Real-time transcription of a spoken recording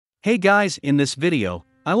Hey guys, in this video,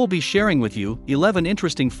 I will be sharing with you 11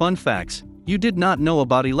 interesting fun facts you did not know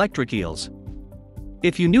about electric eels.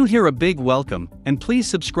 If you new here, a big welcome, and please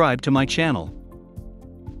subscribe to my channel.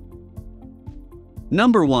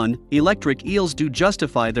 Number 1. Electric eels do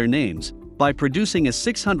justify their names by producing a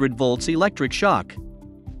 600 volts electric shock.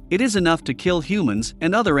 It is enough to kill humans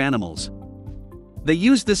and other animals. They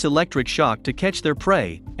use this electric shock to catch their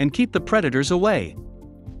prey and keep the predators away.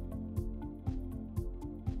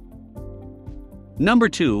 Number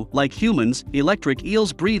 2. Like humans, electric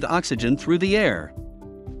eels breathe oxygen through the air.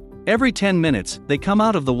 Every 10 minutes, they come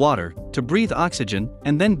out of the water to breathe oxygen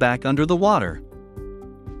and then back under the water.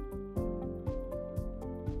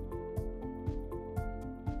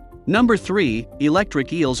 Number 3.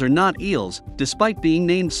 Electric eels are not eels, despite being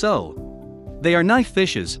named so. They are knife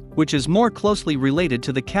fishes, which is more closely related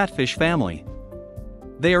to the catfish family.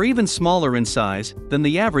 They are even smaller in size than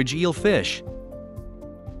the average eel fish.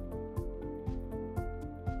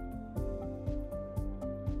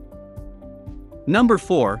 Number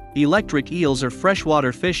 4. Electric eels are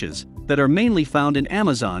freshwater fishes that are mainly found in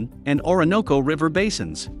Amazon and Orinoco River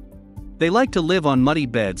basins. They like to live on muddy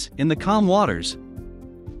beds in the calm waters.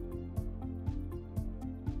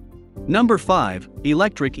 Number 5.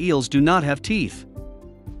 Electric eels do not have teeth.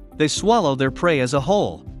 They swallow their prey as a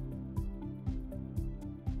whole.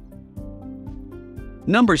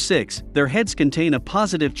 Number 6. Their heads contain a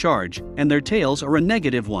positive charge and their tails are a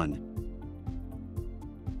negative one.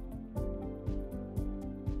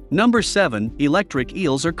 Number 7. Electric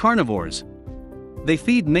eels are carnivores. They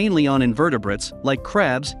feed mainly on invertebrates like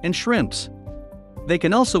crabs and shrimps. They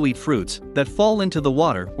can also eat fruits that fall into the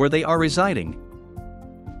water where they are residing.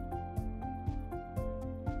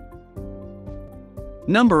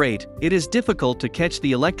 Number 8. It is difficult to catch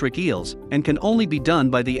the electric eels and can only be done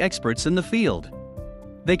by the experts in the field.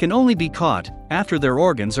 They can only be caught after their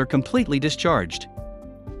organs are completely discharged.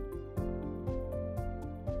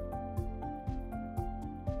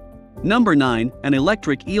 Number 9. An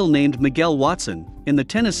electric eel named Miguel Watson, in the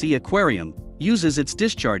Tennessee Aquarium, uses its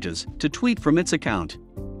discharges to tweet from its account.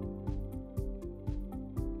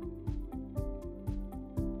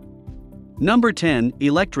 Number 10.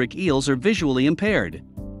 Electric eels are visually impaired.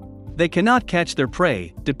 They cannot catch their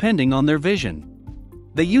prey, depending on their vision.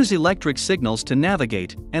 They use electric signals to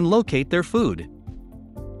navigate and locate their food.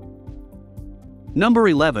 Number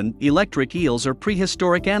 11. Electric eels are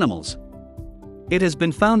prehistoric animals. It has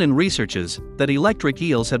been found in researches that electric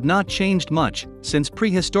eels have not changed much since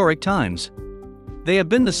prehistoric times. They have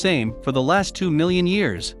been the same for the last 2 million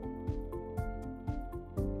years.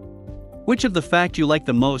 Which of the fact you like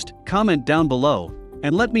the most? Comment down below,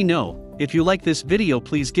 and let me know. If you like this video,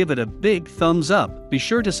 please give it a big thumbs up. Be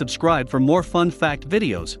sure to subscribe for more fun fact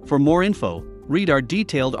videos. For more info, read our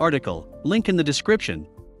detailed article, link in the description.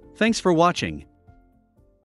 Thanks for watching.